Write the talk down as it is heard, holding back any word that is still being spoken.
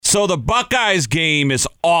So the Buckeyes game is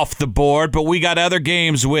off the board, but we got other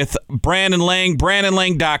games with Brandon Lang,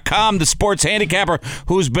 BrandonLang.com, the sports handicapper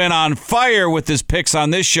who's been on fire with his picks on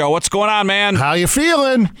this show. What's going on, man? How you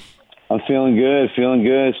feeling? I'm feeling good,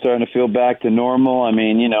 starting to feel back to normal. I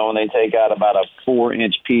mean, when they take out about a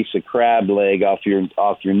 4-inch piece of crab leg off your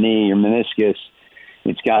knee, your meniscus,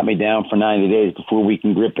 it's got me down for 90 days before we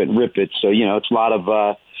can grip it and rip it. So, it's a lot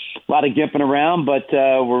of gimping around, but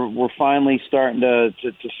we're finally starting to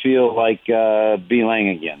feel like B. Lang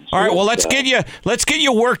again. So all right, well, let's get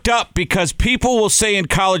you worked up, because people will say in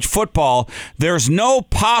college football there's no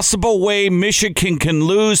possible way Michigan can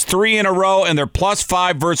lose 3 in a row, and they're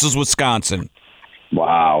 +5 versus Wisconsin.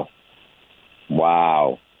 Wow.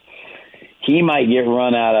 He might get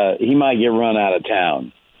run out of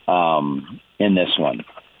town in this one.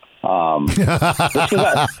 This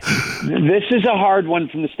is a hard one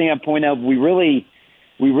from the standpoint of we really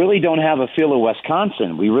don't have a feel of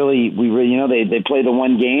Wisconsin. We really they play the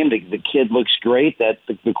one game. The kid looks great. That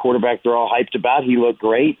the quarterback they're all hyped about, he looked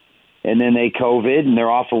great, and then they COVID and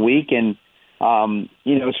they're off a week. And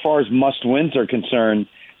as far as must wins are concerned,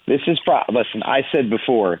 this is listen. I said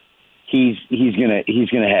before, he's gonna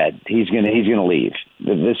head. He's gonna leave.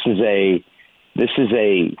 This is a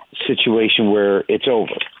situation where it's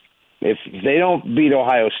over. If they don't beat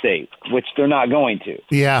Ohio State, which they're not going to,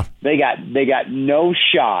 they got no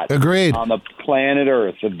shot. Agreed. On the planet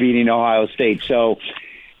Earth of beating Ohio State. So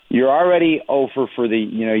you're already over for the.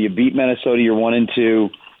 You beat Minnesota. You're 1-2.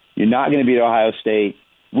 You're not going to beat Ohio State.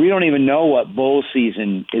 We don't even know what bowl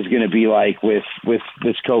season is going to be like with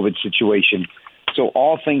this COVID situation. So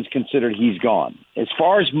all things considered, he's gone. As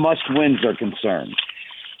far as must wins are concerned,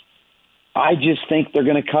 I just think they're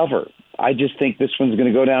going to cover. I just think this one's going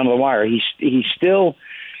to go down to the wire. He's still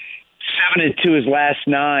 7-2 his last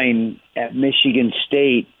 9 at Michigan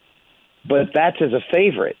State, but that's as a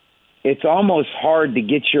favorite. It's almost hard to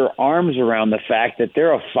get your arms around the fact that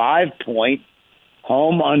they're a 5-point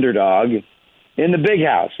home underdog in the Big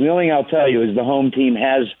house. The only thing I'll tell you is the home team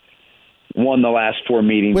has won the last 4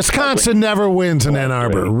 meetings. Wisconsin never wins in Ann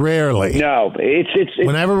Arbor. Rarely. No, it's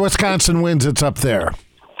whenever Wisconsin wins, it's up there.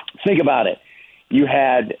 Think about it. You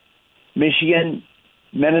had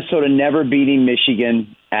Minnesota never beating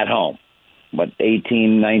Michigan at home.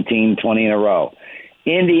 18, 19, 20 in a row.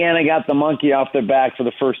 Indiana got the monkey off their back for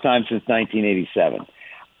the first time since 1987.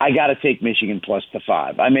 I got to take Michigan plus the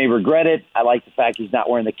 5. I may regret it. I like the fact he's not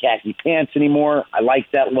wearing the khaki pants anymore. I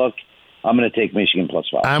like that look. I'm going to take Michigan plus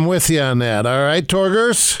 5. I'm with you on that. All right,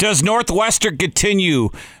 Torgers? Does Northwestern continue?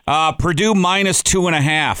 Purdue minus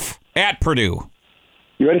 2.5 at Purdue.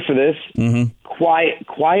 You ready for this? Mm-hmm.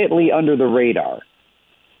 Quietly under the radar,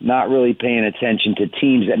 not really paying attention to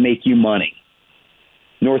teams that make you money.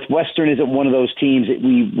 Northwestern isn't one of those teams that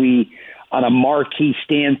we on a marquee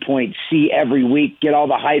standpoint, see every week, get all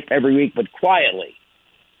the hype every week, but quietly.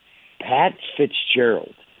 Pat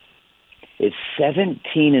Fitzgerald is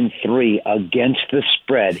 17-3 against the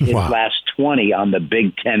spread his last 20 on the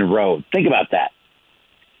Big Ten road. Think about that.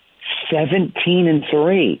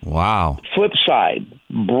 17-3. Wow. Flip side,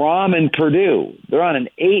 Brom and Purdue. They're on an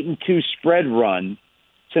 8-2 spread run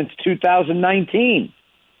since 2019.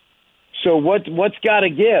 So what's got to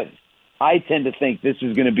give? I tend to think this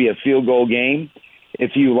is going to be a field goal game.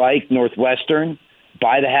 If you like Northwestern,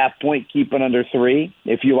 buy the half point, keep it under 3.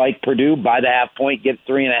 If you like Purdue, buy the half point, get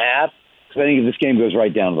 3.5. So I think this game goes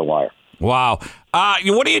right down to the wire. Wow.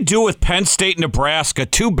 What do you do with Penn State and Nebraska?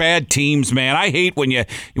 2 bad teams, man. I hate when you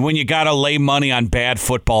got to lay money on bad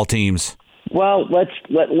football teams. Well, let's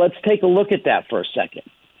take a look at that for a second.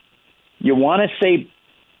 You want to say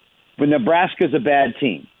when Nebraska's a bad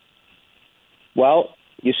team. Well,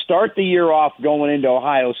 you start the year off going into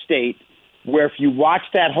Ohio State, where if you watch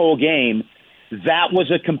that whole game, that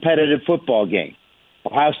was a competitive football game.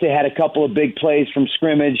 Ohio State had a couple of big plays from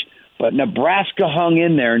scrimmage, but Nebraska hung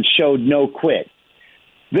in there and showed no quit.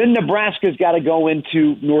 Then Nebraska's got to go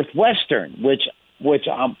into Northwestern, which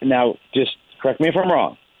now just correct me if I'm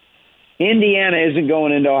wrong. Indiana isn't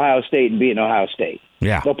going into Ohio State and beating Ohio State.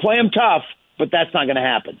 Yeah. They'll play them tough, but that's not going to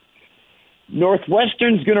happen.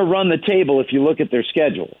 Northwestern's going to run the table if you look at their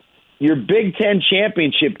schedule. Your Big Ten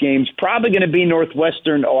championship game's probably going to be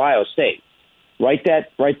Northwestern, Ohio State. Write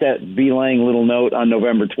that B. Lang little note on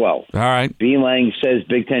November 12th. All right. B. Lang says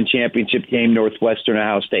Big Ten championship game, Northwestern,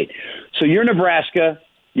 Ohio State. So you're Nebraska.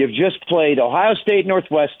 You've just played Ohio State,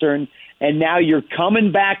 Northwestern, and now you're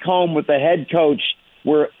coming back home with a head coach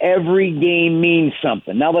where every game means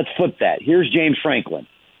something. Now let's flip that. Here's James Franklin.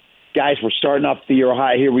 Guys, we're starting off the year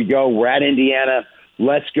high. Here we go. We're at Indiana.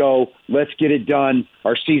 Let's go. Let's get it done.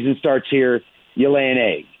 Our season starts here. You lay an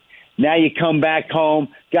egg. Now you come back home.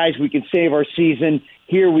 Guys, we can save our season.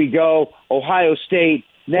 Here we go. Ohio State,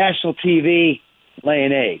 national TV,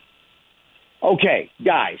 laying egg. Okay,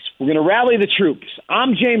 guys, we're going to rally the troops.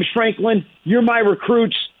 I'm James Franklin. You're my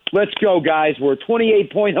recruits. Let's go, guys. We're a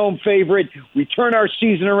 28-point home favorite. We turn our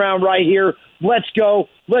season around right here. Let's go.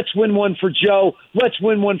 Let's win one for Joe. Let's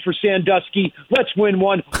win one for Sandusky. Let's win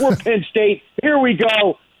one. We're Penn State. Here we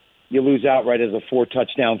go. You lose outright as a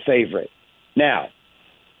 4-touchdown favorite. Now,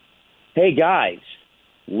 hey, guys,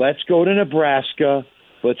 let's go to Nebraska.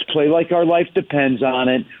 Let's play like our life depends on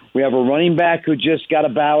it. We have a running back who just got to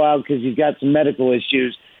bow out because he's got some medical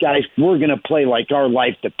issues. Guys, we're going to play like our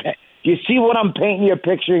life depends. Do you see what I'm painting you a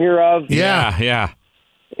picture here of? Yeah.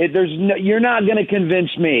 You're not going to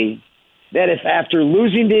convince me that if after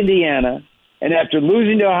losing to Indiana and after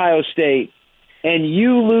losing to Ohio State and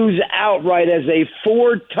you lose outright as a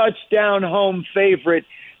 4-touchdown home favorite,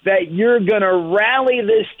 that you're going to rally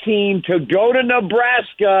this team to go to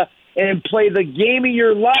Nebraska and play the game of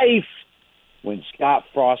your life when Scott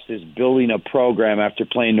Frost is building a program after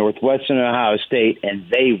playing Northwestern and Ohio State, and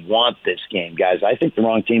they want this game, guys. I think the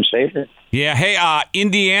wrong team's favorite. Yeah, hey,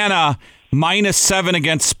 Indiana -7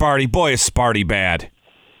 against Sparty. Boy, is Sparty bad.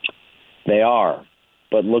 They are,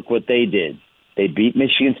 but look what they did. They beat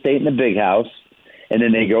Michigan State in the Big House, and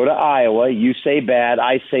then they go to Iowa. You say bad.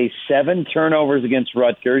 I say 7 turnovers against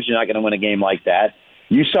Rutgers. You're not going to win a game like that.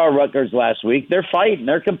 You saw Rutgers last week. They're fighting.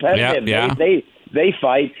 They're competitive. Yeah. They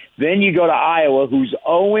fight. Then you go to Iowa, who's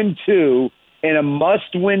 0-2 in a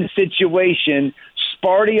must-win situation.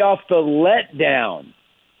 Sparty off the letdown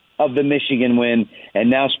of the Michigan win, and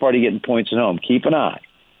now Sparty getting points at home. Keep an eye.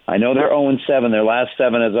 I know they're 0-7, their last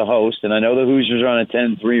 7 as a host, and I know the Hoosiers are on a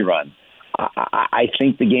 10-3 run. I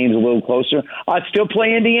think the game's a little closer. I'd still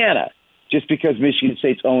play Indiana just because Michigan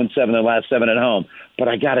State's 0-7, their last 7 at home. But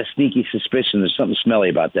I got a sneaky suspicion there's something smelly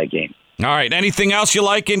about that game. All right. Anything else you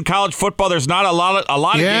like in college football? There's not a lot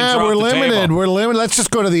of games. Yeah, are we're off the limited. table. We're limited. Let's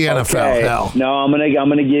just go to the NFL. Okay. Hell. No, I'm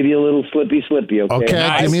gonna give you a little slippy. Okay,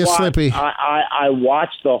 Okay, give me a slippy. I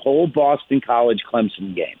watched the whole Boston College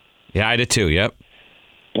Clemson game. Yeah, I did too. Yep.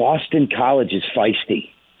 Boston College is feisty.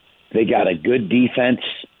 They got a good defense.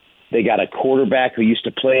 They got a quarterback who used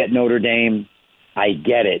to play at Notre Dame. I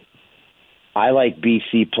get it. I like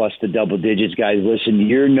BC plus the double digits, guys. Listen,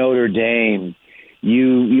 you're Notre Dame.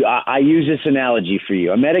 I use this analogy for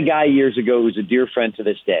you. I met a guy years ago who's a dear friend to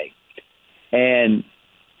this day, and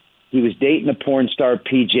he was dating a porn star,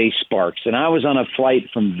 PJ Sparks, and I was on a flight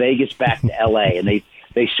from Vegas back to L.A., and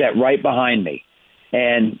they sat right behind me,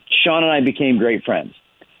 and Sean and I became great friends.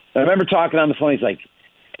 I remember talking on the phone. He's like,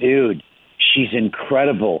 dude, she's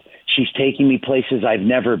incredible. She's taking me places I've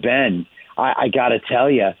never been. I got to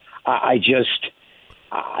tell you,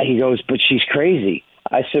 he goes, but she's crazy.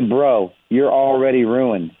 I said, bro, you're already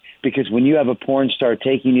ruined because when you have a porn star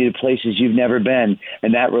taking you to places you've never been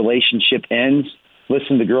and that relationship ends,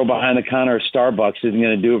 listen, the girl behind the counter at Starbucks isn't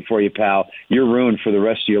going to do it for you, pal. You're ruined for the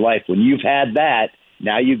rest of your life. When you've had that,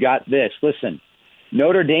 now you got this. Listen,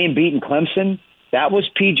 Notre Dame beating Clemson, that was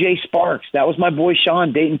PJ Sparks. That was my boy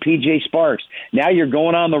Sean dating PJ Sparks. Now you're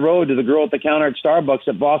going on the road to the girl at the counter at Starbucks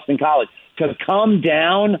at Boston College. To come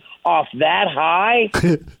down off that high,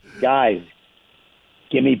 guys,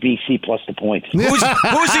 give me BC plus the points.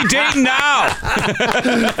 Who's he dating now?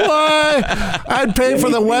 What? I'd pay for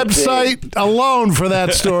the website alone for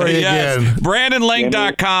that story again.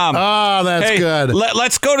 BrandonLang.com. Oh, that's good.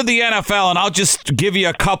 Let's go to the NFL, and I'll just give you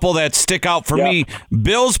a couple that stick out for me.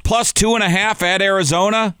 Bills plus 2.5 at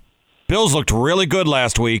Arizona. Bills looked really good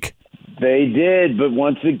last week. They did, but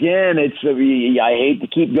once again, I hate to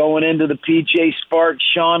keep going into the PJ Sparks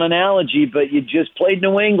Sean analogy, but you just played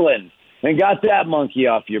New England and got that monkey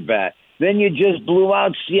off your back. Then you just blew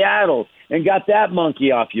out Seattle and got that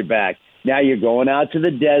monkey off your back. Now you're going out to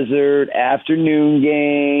the desert, afternoon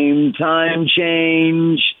game, time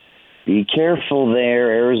change. Be careful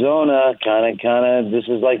there, Arizona. Kind of. This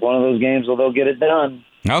is like one of those games where they'll get it done.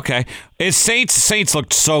 Okay. Saints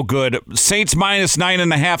looked so good. Saints minus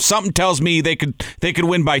 9.5. Something tells me they could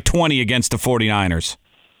win by 20 against the 49ers.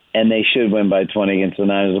 And they should win by 20 against the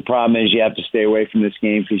Niners. The problem is you have to stay away from this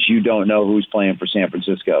game because you don't know who's playing for San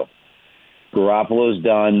Francisco. Garoppolo's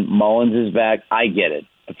done. Mullins is back. I get it.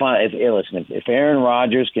 If Aaron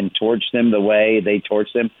Rodgers can torch them the way they torch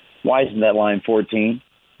them, why isn't that line 14?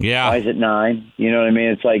 Yeah. Why is it 9? You know what I mean?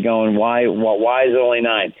 It's like going, why is it only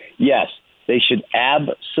 9? Yes, they should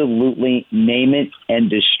absolutely name it and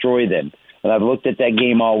destroy them. And I've looked at that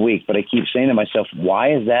game all week, but I keep saying to myself,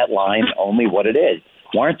 why is that line only what it is?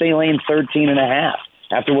 Why aren't they laying 13.5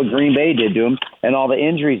 after what Green Bay did to them and all the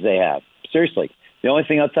injuries they have? Seriously, The only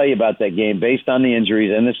thing I'll tell you about that game, based on the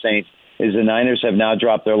injuries and the Saints, is the Niners have now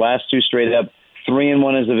dropped their last 2 straight up,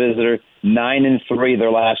 3-1 as a visitor, 9-3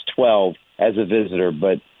 their last 12 as a visitor.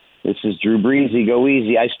 But this is Drew Brees. Go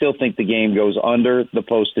easy. I still think the game goes under the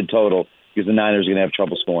posted total because the Niners are going to have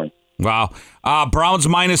trouble scoring. Wow. Browns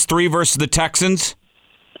 -3 versus the Texans.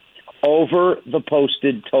 Over the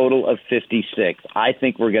posted total of 56. I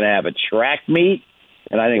think we're going to have a track meet,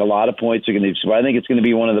 and I think a lot of points are going to be. I think it's going to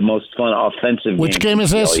be one of the most fun offensive games. Which game is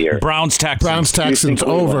this? Browns-Texans. Browns-Texans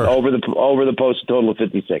over the posted total of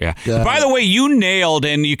 56. Yeah. By the way, you nailed,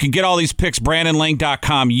 and you can get all these picks,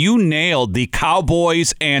 BrandonLang.com. You nailed the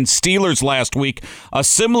Cowboys and Steelers last week. A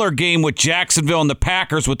similar game with Jacksonville and the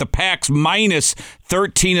Packers, with the Packs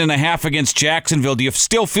 -13.5 against Jacksonville. Do you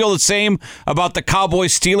still feel the same about the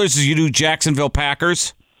Cowboys-Steelers as you do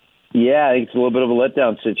Jacksonville-Packers? Yeah, I think it's a little bit of a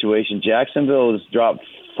letdown situation. Jacksonville has dropped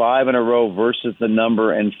 5 in a row versus the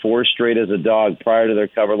number and 4 straight as a dog prior to their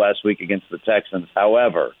cover last week against the Texans.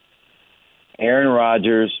 However, Aaron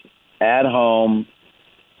Rodgers at home,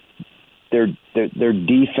 their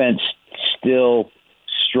defense still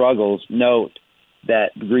struggles. Note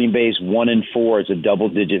that Green Bay's 1-4 is a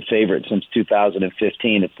double-digit favorite since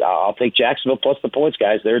 2015. I'll take Jacksonville plus the points,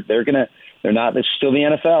 guys. They're still the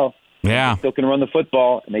NFL. Yeah. They still can run the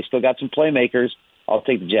football, and they still got some playmakers. I'll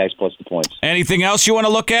take the Jags plus the points. Anything else you want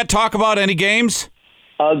to look at? Talk about any games?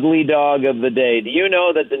 Ugly dog of the day. Do you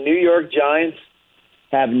know that the New York Giants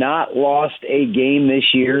have not lost a game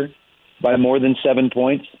this year by more than 7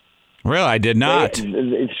 points? Really? I did not.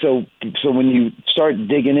 So when you start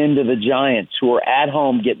digging into the Giants, who are at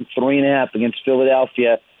home getting 3.5 against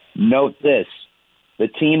Philadelphia, note this. The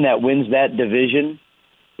team that wins that division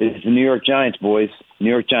is the New York Giants, boys. New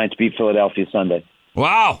York Giants beat Philadelphia Sunday.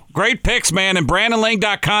 Wow. Great picks, man. And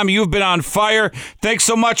BrandonLang.com, you've been on fire. Thanks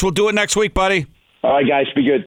so much. We'll do it next week, buddy. All right, guys. Be good.